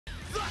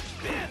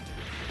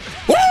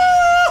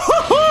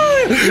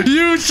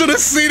You should have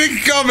seen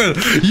it coming.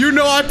 You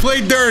know I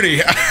played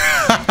dirty.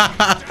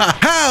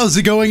 How's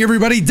it going,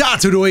 everybody?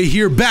 Dotodoya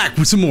here, back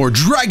with some more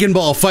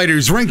Dragonball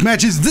FighterZ ranked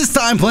matches, this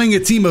time playing a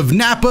team of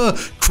Nappa,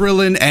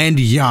 Krillin, and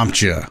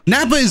Yamcha.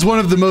 Nappa is one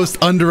of the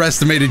most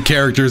underestimated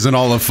characters in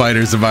all of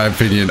FighterZ, in my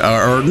opinion.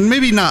 Or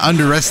maybe not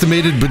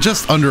underestimated, but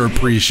just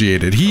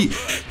underappreciated.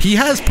 He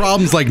has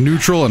problems like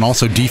neutral and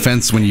also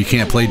defense when you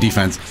can't play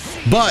defense.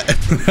 But,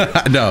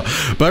 no.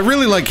 But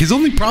really, like, his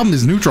only problem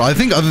is neutral. I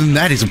think other than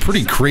that, he's a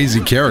pretty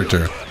crazy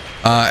character.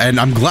 And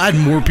I'm glad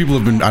more people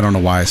have been, I don't know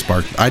why I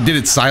sparked. I did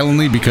it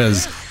silently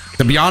because,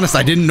 to be honest,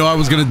 I didn't know I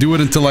was going to do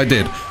it until I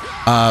did.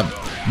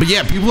 But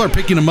yeah, people are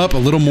picking him up a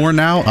little more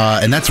now,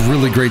 and that's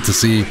really great to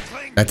see.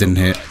 That didn't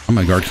hit. I'm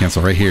going to guard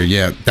cancel right here.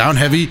 Yeah, down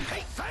heavy.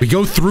 We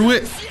go through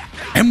it,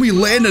 and we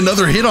land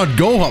another hit on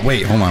gohan.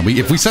 Wait, hold on.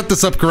 If we set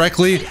this up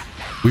correctly,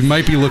 we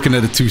might be looking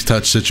at a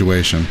two-touch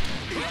situation.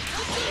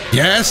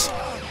 Yes.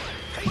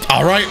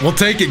 All right, we'll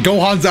take it.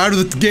 Gohan's out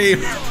of the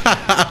game.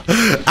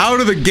 Out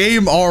of the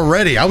game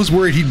already. I was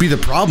worried he'd be the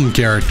problem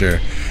character.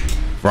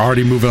 We're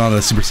already moving on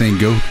to Super Saiyan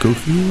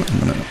Goku. I'm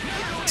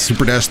gonna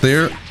super dash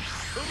there.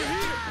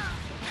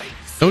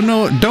 Don't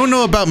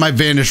know about my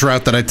vanish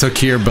route that I took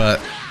here,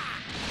 but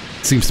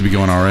it seems to be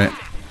going all right.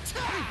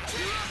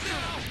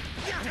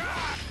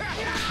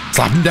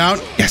 Slap him down.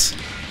 Yes.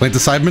 Plant the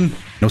sideman.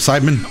 No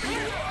sideman.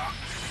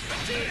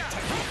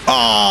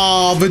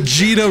 Oh,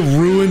 Vegeta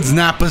ruins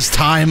Nappa's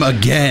time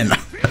again.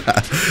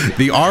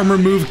 The armor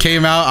move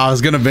came out. I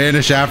was going to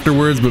vanish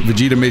afterwards, but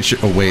Vegeta made sure.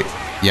 Oh, wait.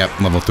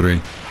 Yep, level 3.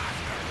 All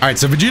right,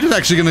 so Vegeta's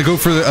actually going to go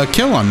for a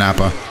kill on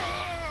Nappa.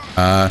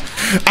 I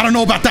don't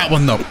know about that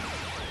one, though.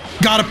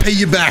 Gotta pay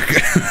you back.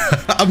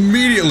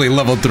 Immediately,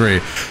 level 3.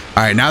 All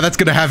right, now that's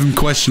going to have him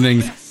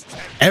questioning.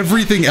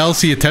 Everything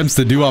else he attempts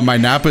to do on my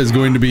Nappa is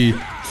going to be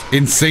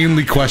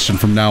insanely questioned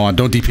from now on.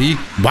 Don't DP.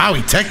 Wow,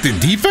 he teched in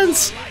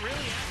defense?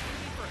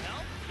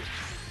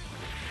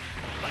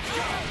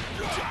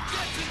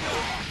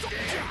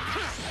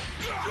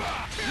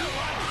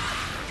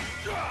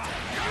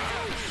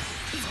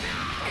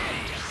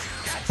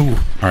 Ooh,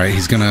 all right,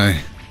 he's gonna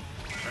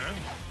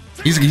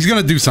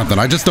do something.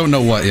 I just don't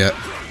know what yet.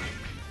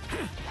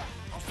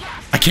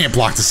 I can't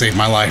block to save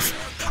my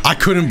life. I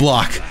couldn't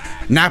block.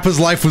 Nappa's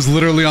life was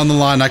literally on the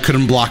line. I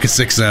couldn't block a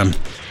 6M.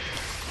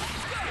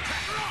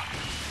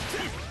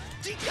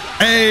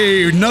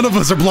 Hey, none of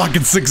us are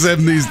blocking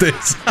 6M these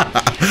days.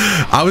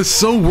 I was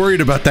so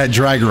worried about that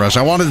Dragon Rush.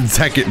 I wanted to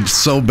tech it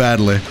so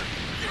badly.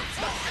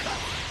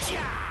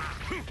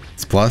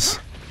 It's plus.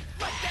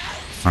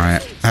 All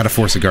right, I had to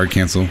force a guard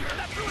cancel.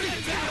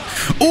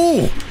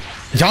 Oh,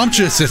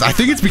 Yamcha assist. I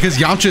think it's because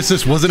Yamcha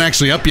assist wasn't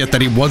actually up yet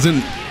that he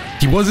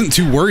wasn't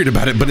too worried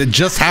about it, but it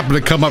just happened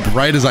to come up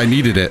right as I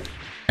needed it.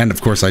 And of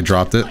course I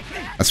dropped it.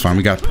 That's fine.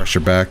 We got pressure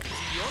back.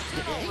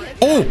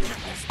 Oh,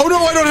 oh no,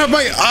 I don't have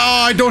my,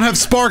 I don't have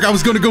spark. I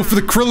was going to go for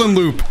the Krillin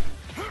loop.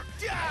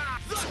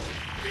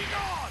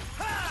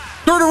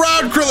 Turn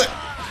around,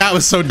 Krillin. That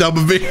was so dumb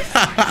of me.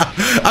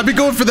 I've been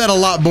going for that a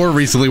lot more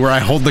recently where I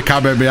hold the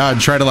Kamehameha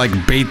and try to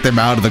like bait them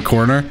out of the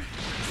corner.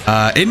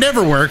 It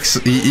never works.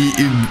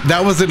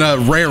 That wasn't a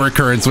rare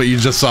occurrence what you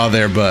just saw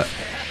there, but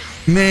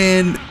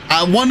man,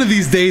 one of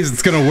these days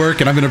it's gonna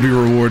work and I'm gonna be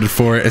rewarded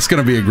for it. It's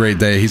gonna be a great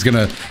day. He's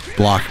gonna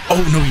block.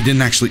 Oh no, he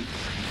didn't actually.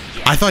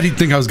 I thought he'd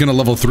think I was gonna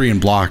level 3 and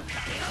block.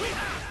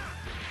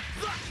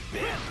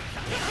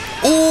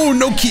 Oh,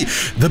 no key.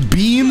 The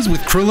beams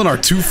with Krillin are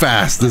too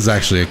fast. This is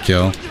actually a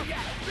kill.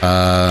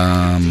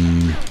 How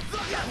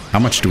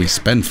much do we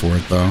spend for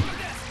it though?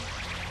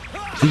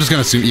 I'm just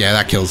gonna assume, yeah,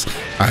 that kills.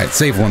 All right,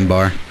 save 1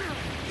 bar.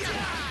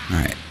 All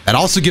right, that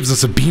also gives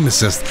us a beam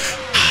assist.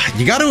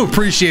 You got to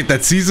appreciate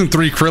that Season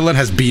 3 Krillin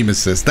has beam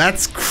assist.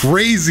 That's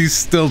crazy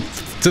still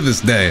to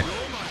this day.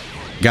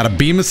 Got a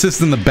beam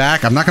assist in the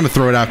back. I'm not gonna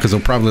throw it out because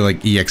he'll probably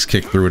like EX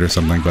kick through it or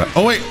something, but,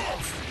 oh wait.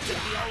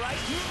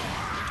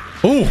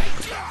 Oh,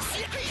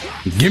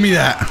 give me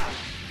that.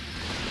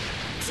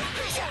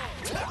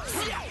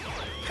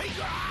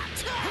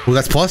 Oh,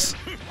 that's plus.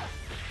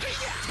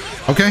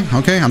 Okay,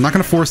 okay, I'm not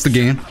gonna force the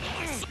game.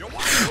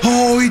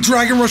 Oh, he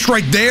Dragon Rush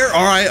right there.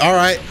 All right, all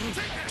right.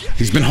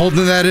 He's been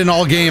holding that in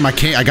all game. I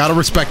gotta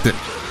respect it.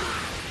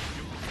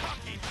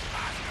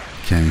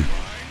 Okay.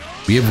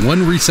 We have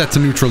 1 reset to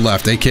neutral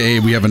left, aka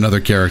we have another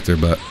character,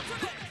 but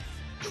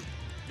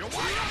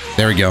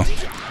there we go.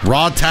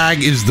 Raw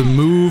tag is the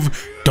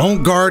move.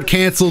 Don't guard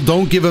cancel.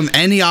 Don't give him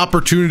any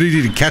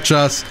opportunity to catch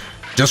us.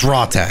 Just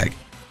raw tag.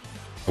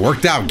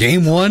 Worked out.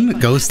 Game 1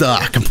 goes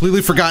to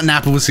completely forgot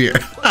Nappa was here.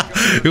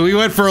 We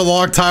went for a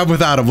long time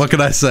without him. What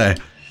can I say?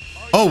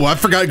 Oh, I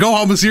forgot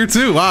Gohan was here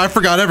too. Wow, I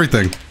forgot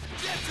everything.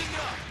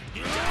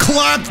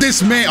 Clap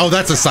this man. Oh,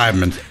 that's a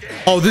Sideman.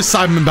 Oh, this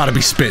Sideman about to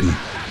be spitting.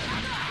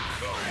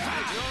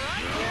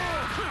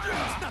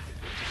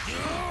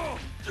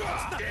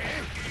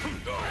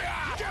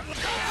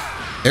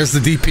 There's the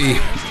DP.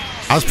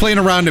 I was playing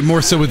around it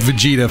more so with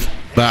Vegeta,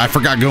 but I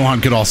forgot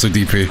Gohan could also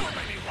DP.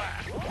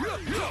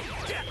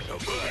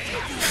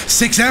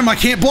 6M, I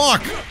can't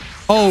block.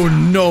 Oh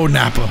no,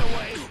 Nappa.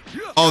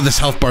 Oh, this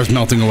health bar's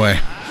melting away.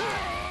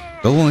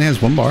 Bill only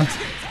has 1 bar.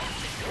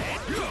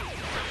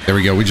 There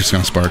we go. We just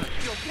gonna spark.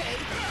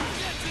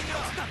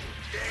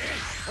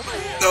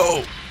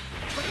 No.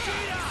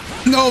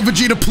 No,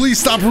 Vegeta, please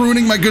stop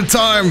ruining my good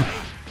time.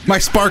 My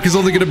spark is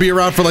only gonna be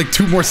around for like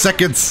 2 more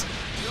seconds.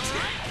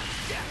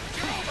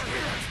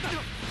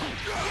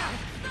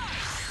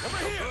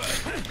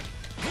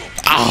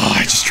 Ah,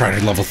 I just tried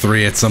to level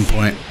 3 at some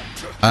point.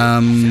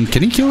 Can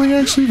he kill it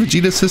actually?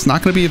 Vegeta assist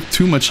not gonna be of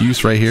too much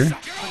use right here.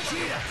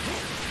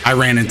 I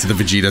ran into the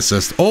Vegeta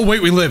assist. Oh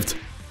wait, we lived.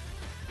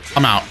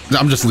 I'm out.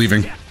 I'm just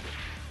leaving.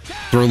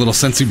 Throw a little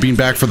sensu bean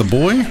back for the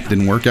boy.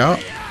 Didn't work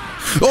out.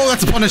 Oh,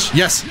 that's a punish.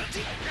 Yes.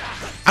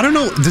 I don't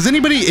know. Does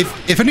anybody,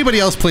 if anybody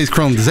else plays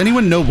Krillin, does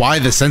anyone know why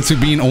the sensu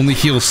bean only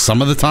heals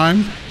some of the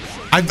time?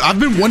 I've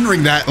been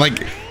wondering that.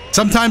 Like,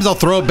 sometimes I'll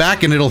throw it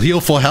back and it'll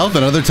heal full health,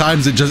 and other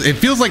times it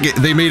feels like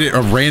they made it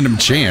a random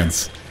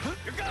chance.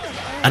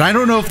 And I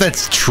don't know if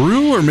that's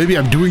true or maybe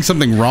I'm doing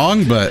something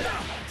wrong, but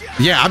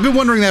yeah, I've been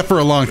wondering that for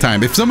a long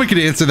time. If someone could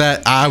answer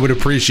that, I would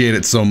appreciate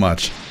it so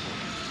much.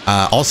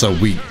 Also,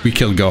 we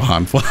killed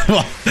Gohan.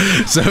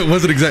 So it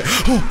wasn't exact.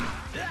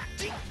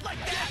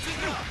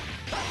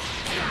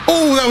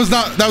 Oh,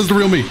 that was the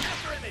real me.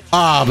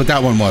 Ah, but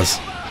that one was.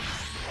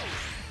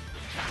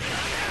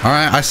 All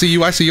right, I see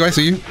you.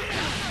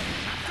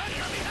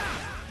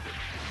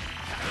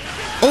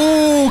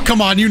 Oh,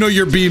 come on. You know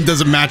your beam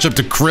doesn't match up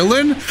to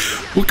Krillin?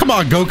 Well, come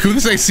on, Goku.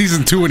 This ain't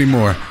season 2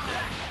 anymore.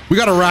 We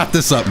got to wrap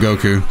this up,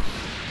 Goku.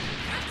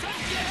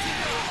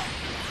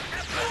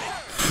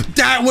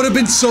 That would have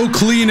been so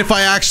clean if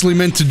I actually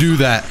meant to do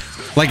that.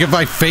 Like if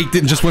I faked it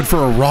and just went for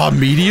a raw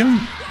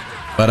medium.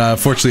 But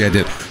fortunately I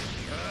did.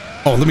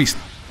 Oh, let me...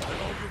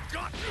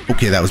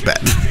 Okay, that was bad.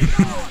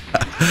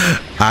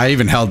 I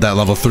even held that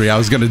level 3. I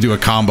was going to do a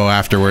combo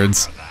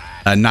afterwards.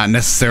 Not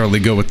necessarily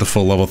go with the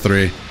full level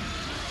 3.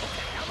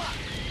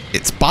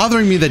 It's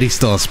bothering me that he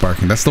still has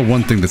sparking. That's the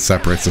one thing that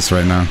separates us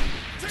right now.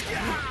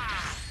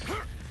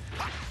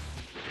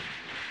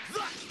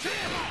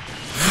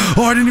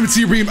 Oh, I didn't even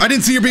see your beam. I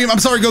didn't see your beam. I'm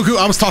sorry, Goku.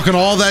 I was talking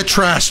all that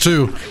trash,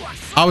 too.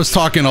 I was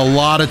talking a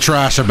lot of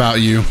trash about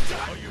you.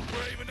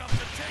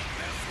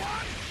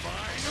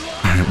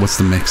 All right, what's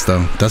the mix,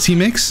 though? Does he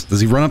mix? Does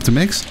he run up to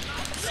mix?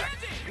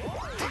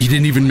 He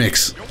didn't even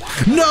mix.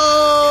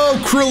 No!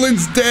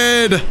 Krillin's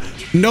dead!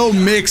 No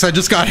mix. I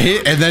just got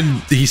hit, and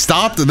then he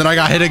stopped, and then I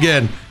got hit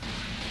again.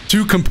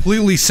 2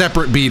 completely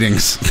separate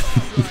beatings.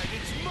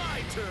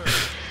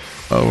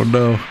 Oh,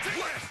 no.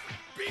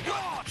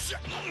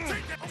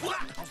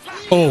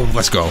 Oh,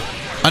 let's go.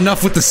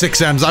 Enough with the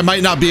 6Ms. I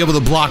might not be able to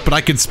block, but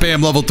I can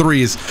spam level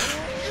 3s.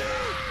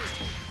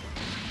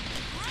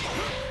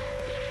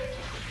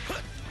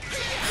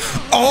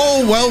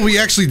 Oh, well, we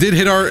actually did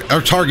hit our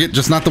target,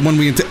 just not the one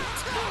we intended.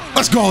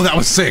 Let's go. That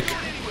was sick.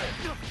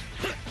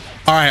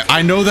 All right,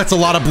 I know that's a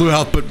lot of blue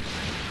health, but...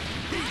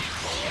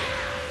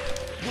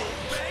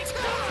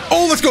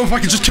 Oh, let's go if I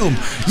can just kill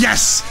him.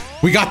 Yes!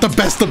 We got the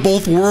best of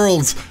both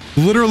worlds.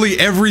 Literally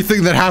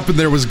everything that happened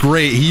there was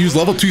great. He used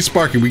level 2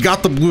 sparking. We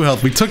got the blue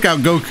health. We took out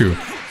Goku.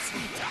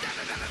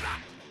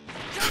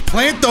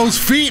 Plant those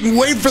feet and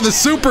wait for the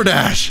super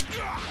dash.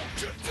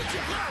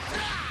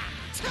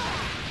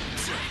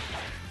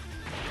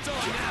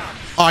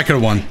 Oh, I could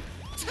have won.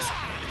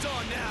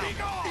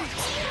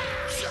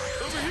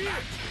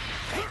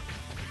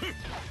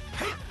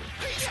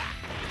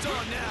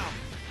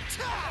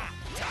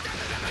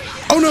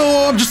 Oh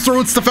no, I'm just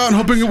throwing stuff out and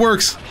hoping it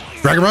works.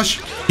 Dragon Rush?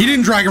 He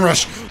didn't Dragon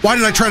Rush. Why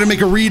did I try to make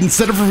a read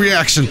instead of a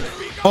reaction?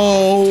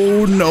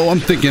 Oh no,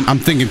 I'm thinking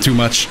too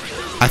much.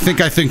 I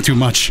think too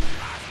much.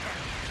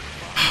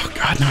 Oh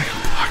god, now I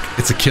gotta block.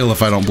 It's a kill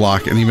if I don't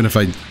block, and even if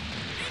I...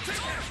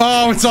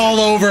 Oh, it's all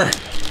over.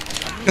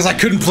 Because I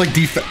couldn't play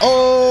defense.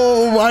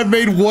 Oh, I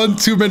made one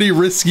too many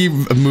risky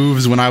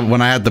moves when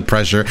I had the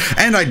pressure.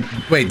 And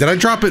wait, did I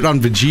drop it on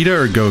Vegeta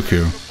or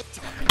Goku?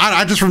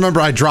 I just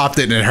remember I dropped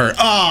it and it hurt.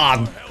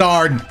 Oh,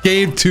 darn.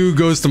 Game 2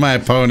 goes to my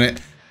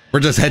opponent. We're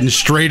just heading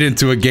straight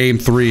into a game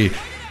 3,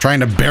 trying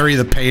to bury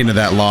the pain of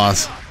that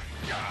loss.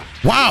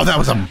 Wow, that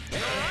was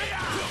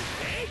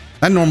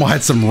that normal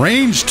had some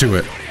range to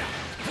it.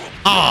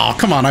 Oh,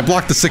 come on. I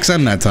blocked the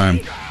 6M that time.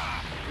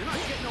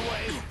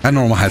 That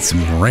normal had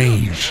some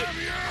range.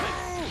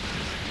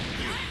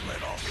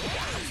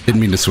 Didn't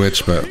mean to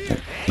switch, but we'll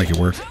make it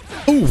work.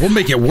 Oh, we'll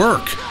make it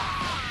work.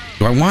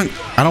 I don't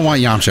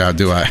want Yamcha out,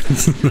 do I?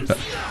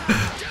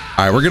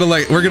 All right, we're gonna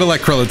let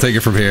Krillin take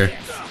it from here.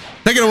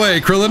 Take it away,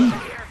 Krillin.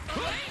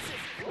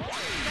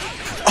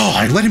 Oh,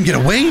 I let him get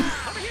away?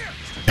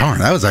 Darn,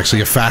 that was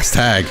actually a fast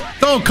tag.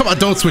 Oh, come on,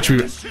 don't switch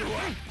me.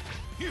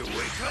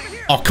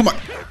 Oh, come on.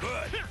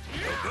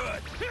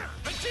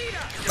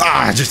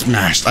 Ah, I just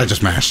mashed.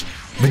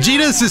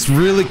 Vegeta just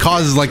really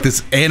causes like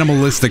this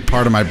animalistic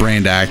part of my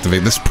brain to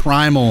activate. This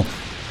primal.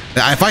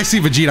 If I see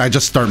Vegeta, I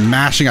just start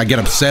mashing. I get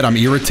upset. I'm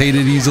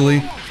irritated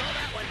easily.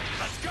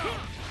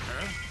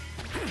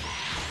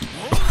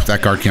 Oh,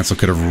 that guard cancel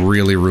could have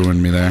really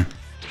ruined me there.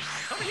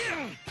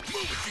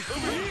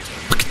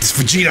 Look at this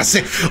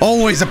Vegeta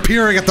always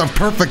appearing at the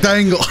perfect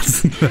angle.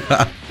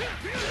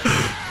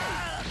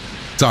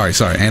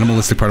 Sorry.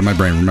 Animalistic part of my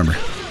brain, remember.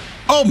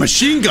 Oh,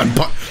 machine gun.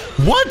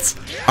 What?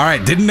 All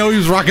right, didn't know he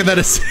was rocking that.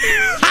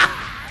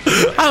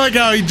 I like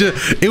how he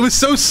just, it was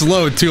so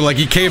slow too. Like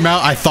he came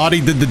out, I thought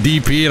he did the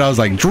DP and I was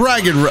like,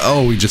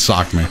 oh, he just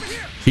socked me.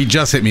 He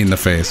just hit me in the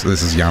face.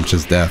 This is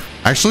Yamcha's death.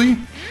 Actually,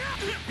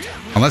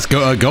 unless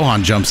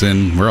Gohan jumps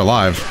in, we're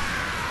alive.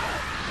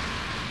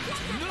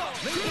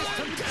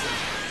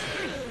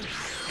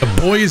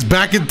 The boy is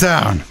back in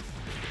town.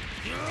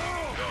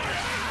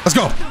 Let's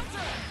go.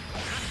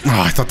 Oh,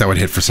 I thought that would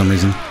hit for some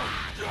reason.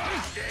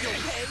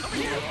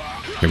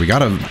 Okay, we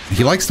gotta,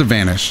 he likes to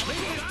vanish.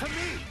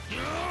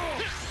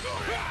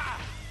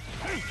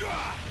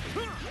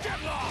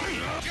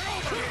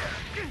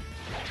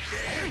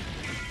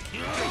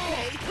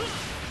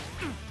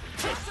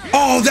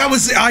 Oh, that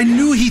was, I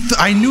knew he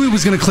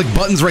was gonna click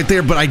buttons right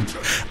there, but I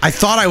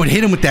thought I would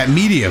hit him with that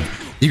medium.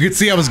 You could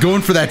see I was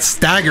going for that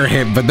stagger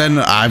hit, but then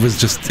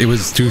it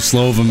was too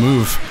slow of a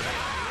move.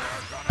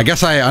 I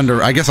guess I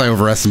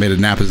overestimated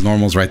Nappa's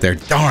normals right there.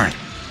 Darn.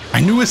 I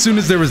knew as soon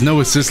as there was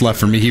no assist left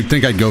for me, he'd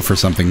think I'd go for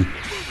something.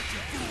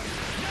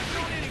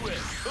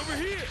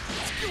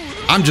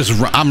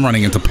 I'm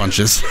running into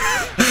punches.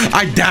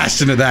 I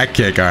dashed into that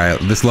kick. All right,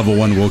 this level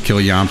 1 will kill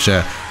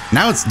Yamcha.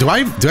 Now it's, do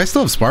I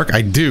still have Spark?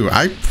 I do.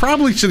 I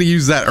probably should have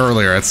used that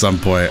earlier at some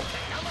point.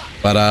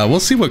 But we'll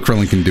see what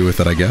Krillin can do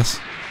with it, I guess.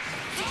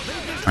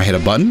 I hit a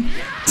button.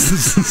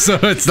 So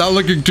it's not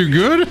looking too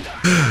good,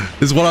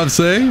 is what I'm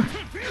saying.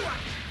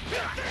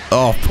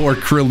 Oh, poor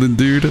Krillin,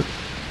 dude.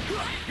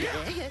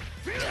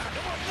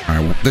 All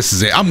right, this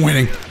is it. I'm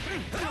winning.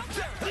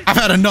 I've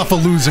had enough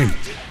of losing.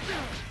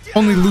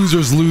 Only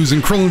losers lose,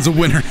 and Krillin's a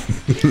winner.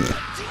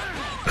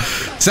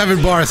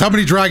 7 bars. How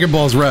many Dragon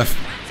Balls, ref?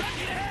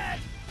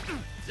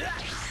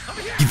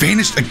 He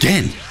vanished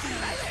again.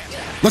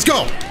 Let's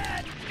go.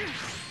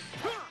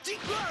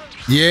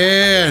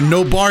 Yeah,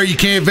 no bar, you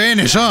can't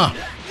vanish, huh?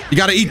 You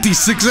gotta eat these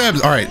 6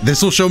 M's. All right,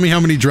 this will show me how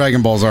many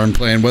Dragon Balls are in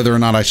play and whether or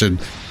not I should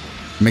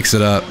mix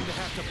it up.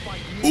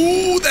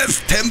 Ooh,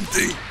 that's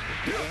tempting.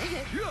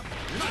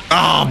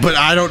 Oh, but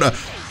I don't know.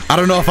 I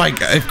don't know if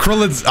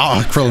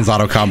Krillin's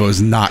auto combo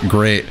is not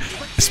great,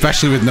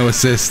 especially with no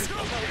assist.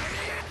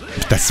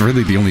 That's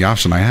really the only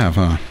option I have,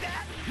 huh?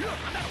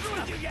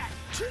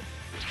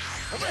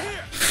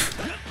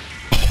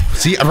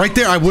 See, right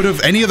there, I would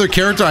have, any other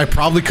character, I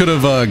probably could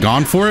have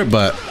gone for it,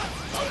 but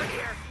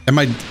am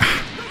I...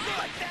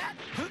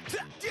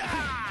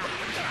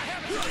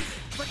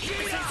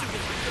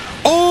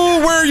 Oh,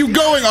 where are you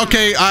going?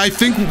 Okay, I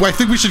think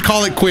we should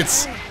call it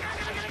quits.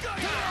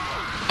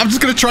 I'm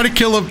just gonna try to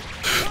kill him.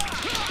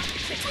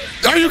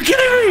 Are you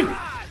kidding me?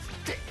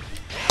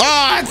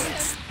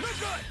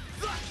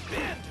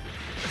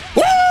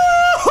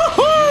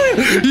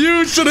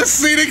 You should have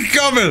seen it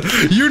coming.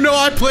 You know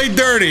I played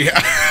dirty.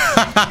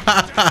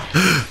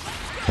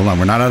 Hold on,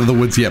 we're not out of the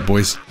woods yet,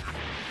 boys.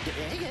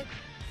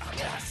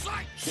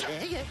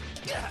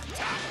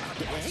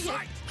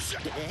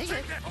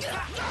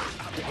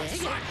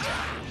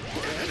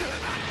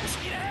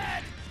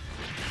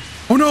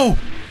 Oh no!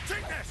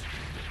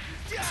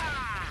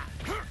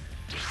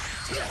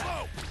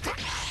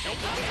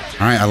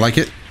 All right, I like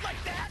it.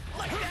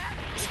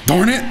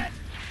 Darn it!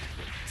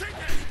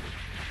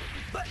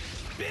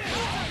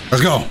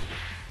 Let's go!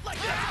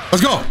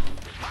 Let's go!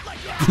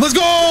 Let's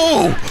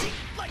go!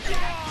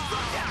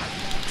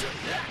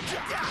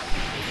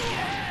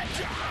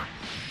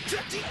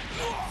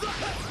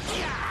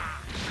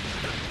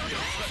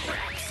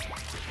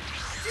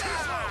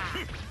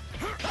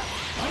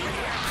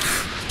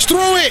 Just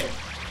throw it!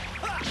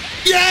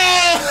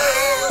 Yeah!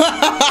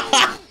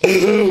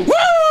 Woo!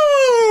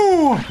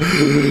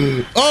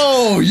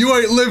 Oh, you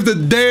ain't lived a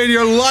day in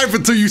your life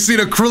until you see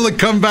the Krillin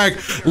come back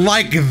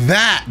like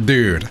that,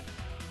 dude.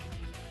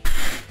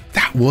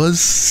 That was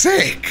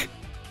sick.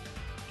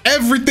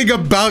 Everything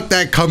about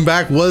that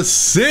comeback was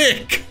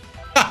sick.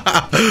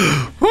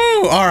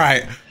 Woo, all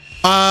right.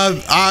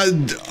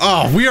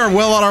 Oh, we are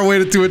well on our way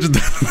to 200.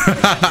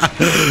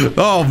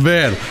 Oh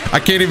man, I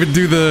can't even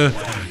do the.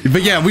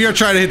 But yeah, we are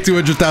trying to hit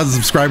 200,000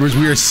 subscribers.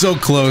 We are so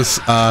close.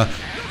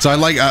 So I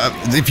like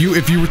if you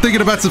were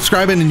thinking about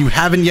subscribing and you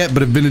haven't yet,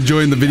 but have been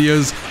enjoying the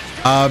videos,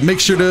 make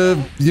sure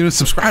to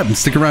subscribe and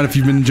stick around if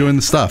you've been enjoying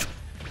the stuff.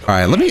 All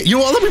right, let me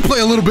play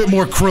a little bit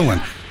more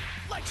Krillin.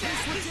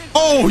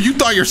 Oh, you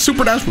thought your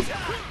super dash?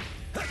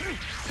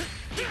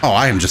 Oh,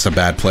 I am just a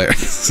bad player.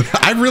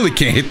 I really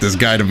can't hit this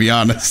guy, to be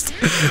honest.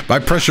 My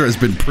pressure has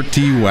been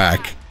pretty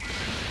whack.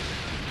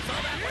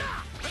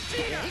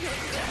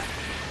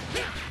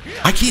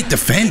 I can't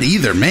defend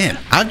either, man.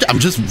 I'm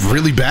just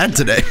really bad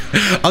today.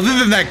 Other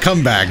than that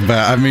comeback, but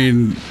I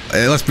mean,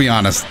 let's be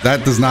honest,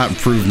 that does not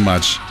prove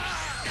much.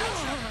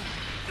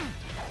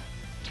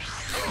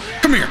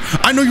 Come here.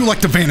 I know you like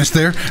to vanish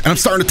there, and I'm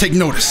starting to take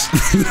notice.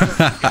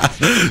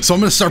 So I'm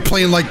gonna start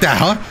playing like that,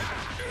 huh?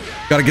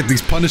 Gotta get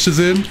these punishes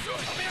in.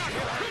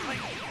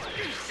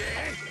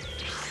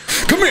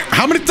 Come here.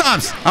 How many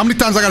times? How many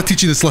times I gotta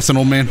teach you this lesson,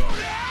 old man?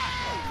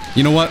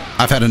 You know what?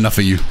 I've had enough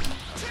of you.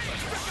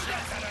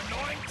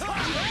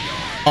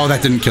 Oh,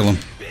 that didn't kill him.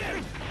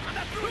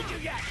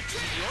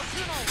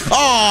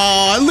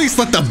 Oh, at least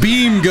let the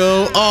beam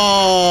go.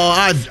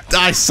 Oh,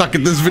 I suck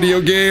at this video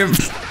game.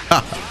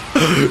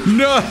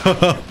 No.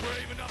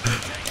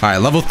 All right,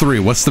 level 3.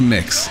 What's the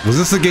mix? Was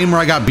this the game where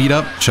I got beat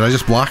up? Should I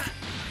just block?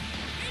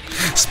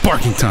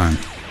 Sparking time.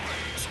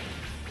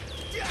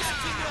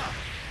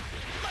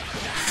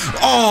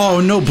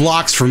 Oh, no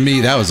blocks for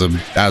me. That was a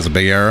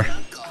big error.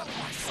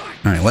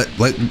 All right, let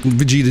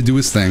Vegeta do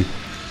his thing.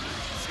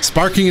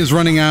 Sparking is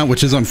running out,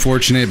 which is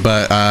unfortunate,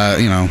 but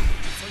you know,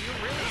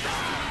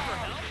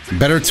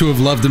 better to have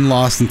loved and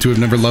lost than to have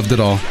never loved at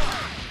all.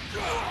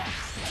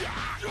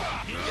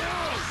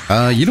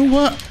 You know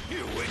what?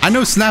 I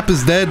know Snap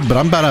is dead, but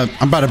I'm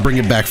about to bring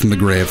it back from the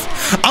grave.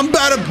 I'm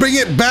about to bring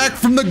it back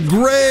from the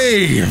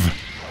grave.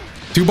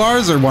 2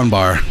 bars or 1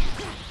 bar?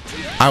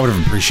 I would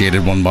have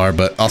appreciated 1 bar,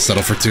 but I'll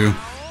settle for 2.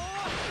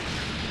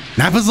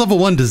 Nappa's level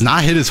 1 does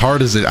not hit as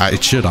hard as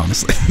it should,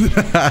 honestly.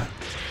 All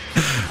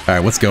right,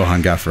 what's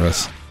Gohan got for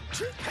us?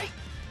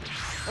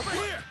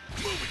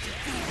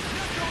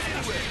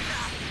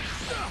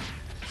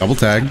 Double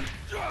tag.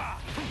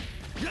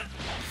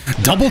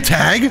 Double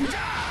tag?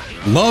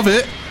 Love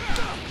it.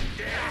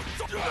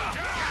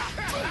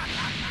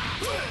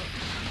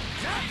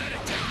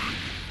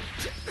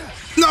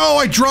 No,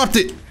 I dropped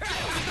it.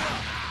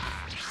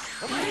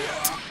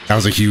 That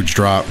was a huge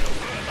drop.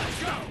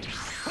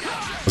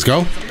 Let's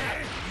go.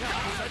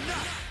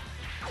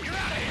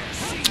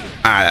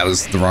 Ah, that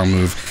was the wrong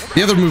move.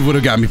 The other move would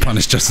have got me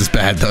punished just as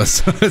bad, though,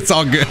 so it's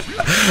all good.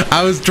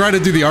 I was trying to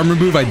do the armor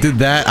move. I did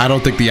that. I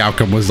don't think the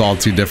outcome was all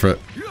too different.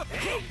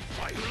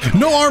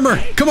 No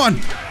armor. Come on.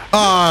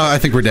 I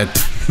think we're dead.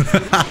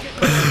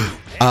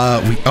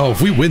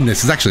 If we win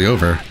this, it's actually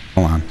over.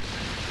 Hold on.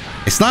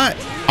 It's not,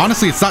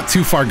 honestly, it's not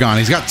too far gone.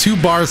 He's got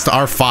 2 bars to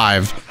our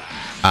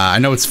 5. I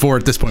know it's 4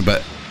 at this point,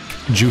 but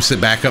juice it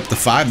back up to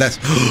 5. That's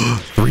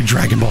 3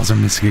 Dragon Balls are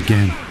missing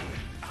again.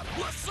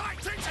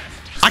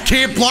 I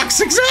can't block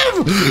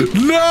 6M!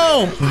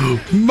 No!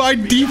 My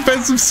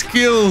defensive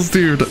skills,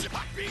 dude.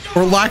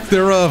 Or lack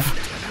thereof.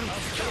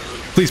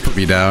 Please put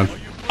me down.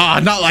 Ah,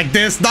 not like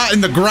this. Not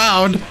in the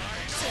ground.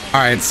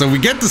 Alright, so we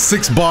get the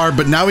 6 bar,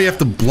 but now we have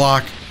to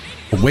block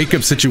a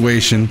wake-up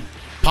situation.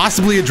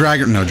 Possibly a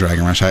Dragon... No,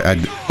 Dragon Rush.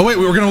 Oh, wait,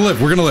 we're gonna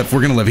live. We're gonna live.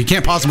 We're gonna live. He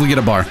can't possibly get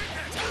a bar.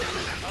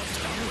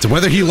 So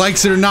whether he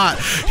likes it or not,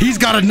 he's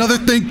got another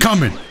thing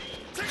coming.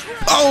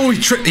 Oh,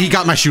 he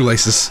got my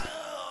shoelaces.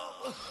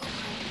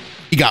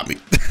 He got me.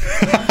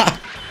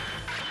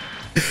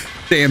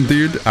 Damn,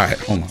 dude. All right,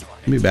 hold on.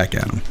 Let me back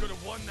at him.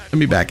 Let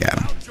me back at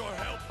him.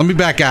 Let me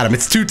back at him.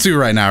 It's 2-2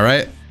 right now,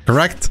 right?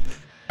 Correct?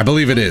 I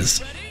believe it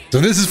is. So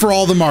this is for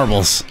all the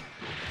marbles.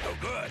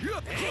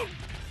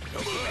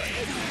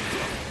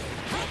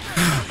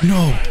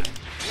 No.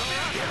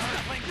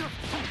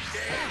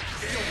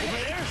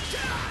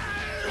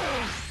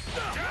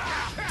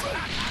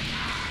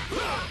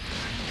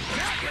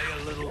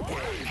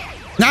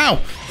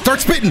 Now,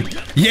 start spitting.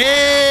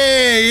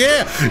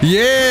 Yeah.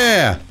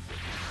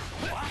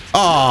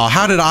 Oh,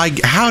 how did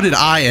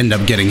I end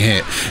up getting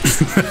hit?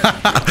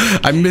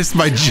 I missed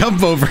my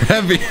jump over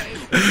heavy.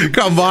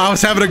 Come on, I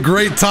was having a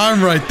great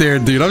time right there,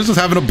 dude. I was just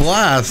having a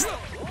blast.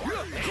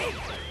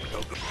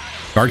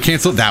 Guard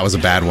cancel. That was a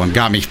bad one.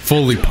 Got me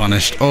fully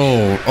punished.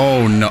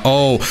 Oh no.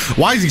 Oh,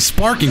 why is he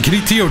sparking? Can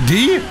he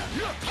TOD?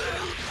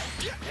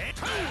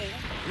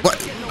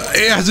 What?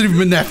 It hasn't even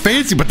been that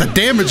fancy, but the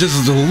damage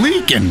is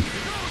leaking.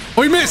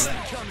 Oh, he missed.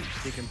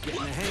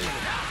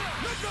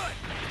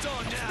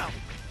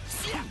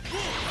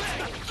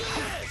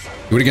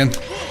 Do it again.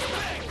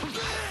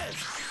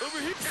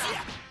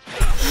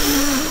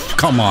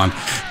 Come on.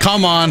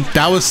 Come on.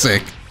 That was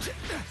sick.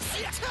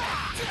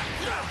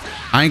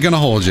 I ain't gonna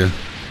hold you.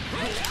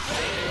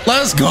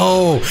 Let's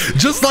go.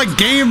 Just like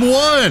game 1.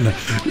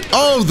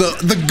 Oh,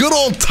 the good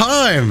old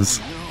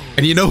times.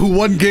 And you know who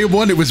won game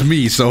 1? It was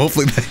me. So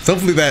hopefully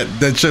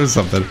that shows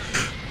something.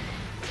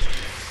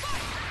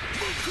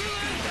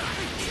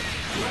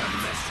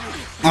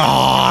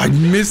 Oh, I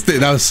missed it.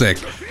 That was sick.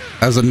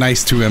 That was a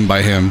nice 2M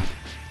by him.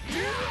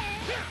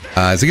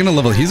 Is he gonna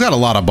level? He's got a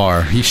lot of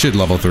bar. He should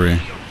level 3.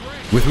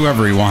 With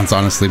whoever he wants,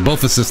 honestly.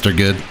 Both assists are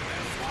good.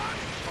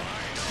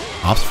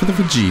 Ops for the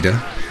Vegeta.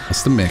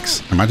 What's the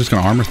mix? Am I just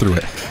gonna armor through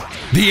it?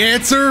 The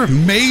answer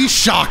may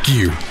shock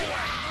you.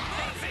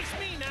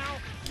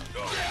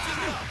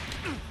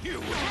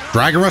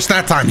 Dragon Rush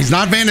that time. He's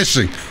not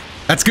vanishing.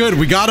 That's good.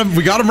 We got him.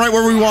 We got him right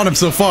where we want him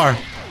so far.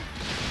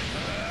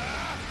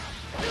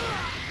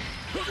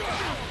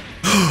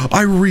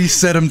 I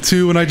reset him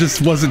too, and I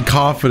just wasn't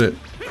confident.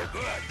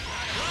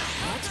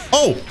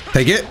 Oh,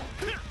 take it.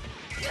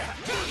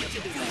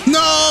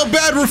 No,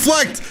 bad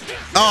reflect.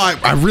 Oh,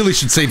 I really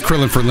should save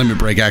Krillin for limit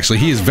break, actually.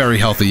 He is very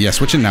healthy. Yeah,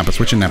 switching Nappa,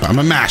 switching Nappa. I'm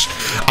a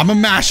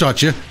mash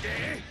at you.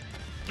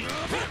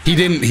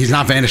 He's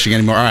not vanishing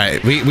anymore. All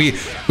right, we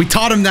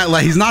taught him that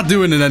he's not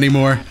doing it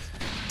anymore.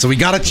 So we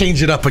gotta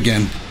change it up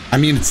again. I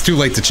mean, it's too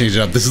late to change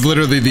it up. This is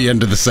literally the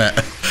end of the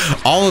set.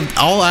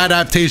 All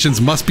adaptations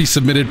must be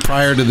submitted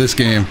prior to this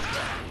game.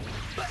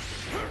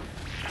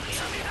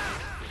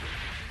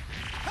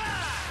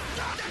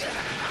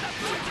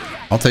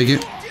 I'll take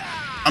it.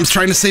 I'm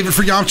trying to save it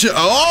for Yamcha.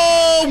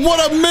 Oh,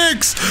 what a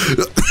mix!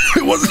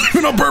 It wasn't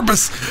even on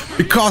purpose.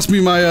 It cost me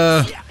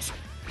my,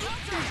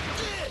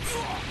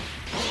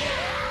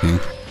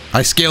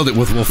 I scaled it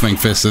with Wolfang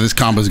Fist, so this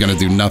combo is gonna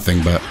do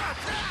nothing, but...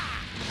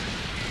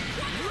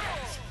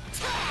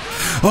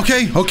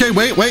 Okay,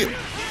 wait,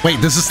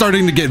 this is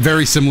starting to get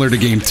very similar to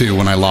game 2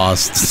 when I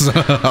lost. So,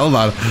 hold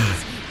on.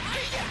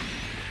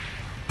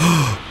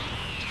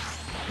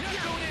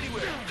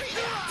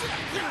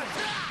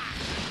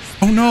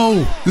 Oh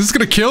no, this is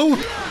gonna kill?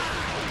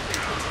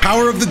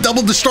 Power of the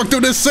double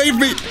Destructo Disc, save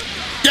me!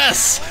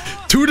 Yes!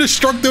 2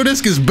 Destructo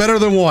Disc is better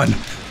than 1.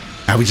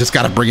 Now we just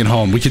gotta bring it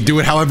home. We can do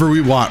it however we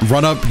want.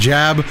 Run up,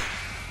 jab,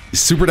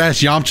 Super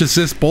Dash, Yamcha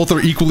Assist, both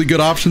are equally good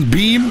options.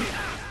 Beam!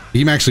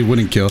 Beam actually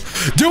wouldn't kill.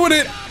 Doing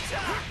it!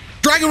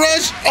 Dragon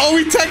Rush! Oh,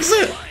 he takes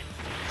it!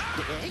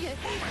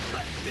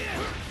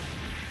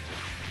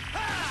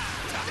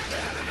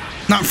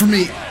 Not for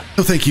me.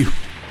 No, thank you.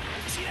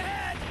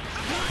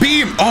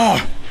 Beam!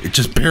 Oh! It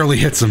just barely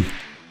hits him.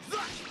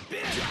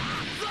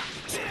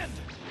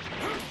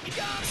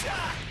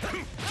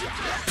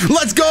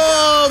 Let's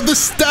go! The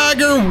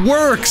stagger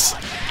works!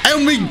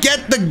 And we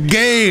get the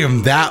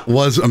game! That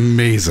was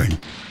amazing.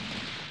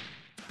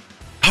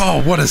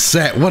 Oh, what a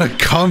set. What a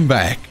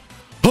comeback.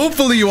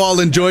 Hopefully you all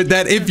enjoyed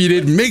that. If you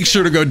did, make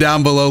sure to go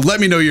down below. Let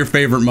me know your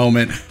favorite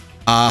moment.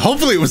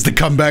 Hopefully it was the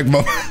comeback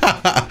moment.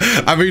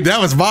 I mean, that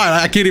was mine.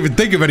 I can't even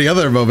think of any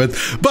other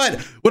moments.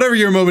 But whatever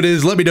your moment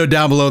is, let me know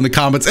down below in the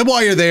comments. And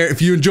while you're there,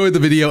 if you enjoyed the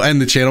video and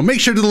the channel,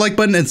 make sure to hit the like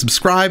button and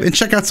subscribe and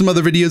check out some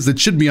other videos that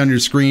should be on your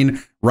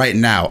screen right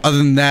now. Other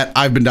than that,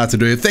 I've been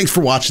Dotodoya. Thanks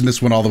for watching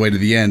this one all the way to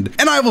the end,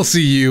 and I will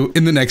see you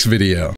in the next video.